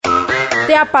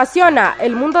¿Te apasiona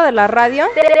el mundo de la radio?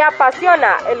 ¿Te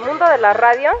apasiona el mundo de la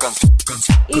radio?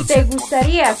 ¿Y te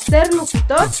gustaría ser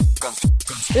locutor?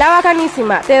 La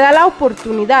Bacanísima te da la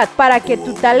oportunidad para que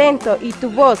tu talento y tu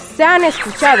voz sean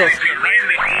escuchados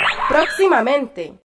próximamente.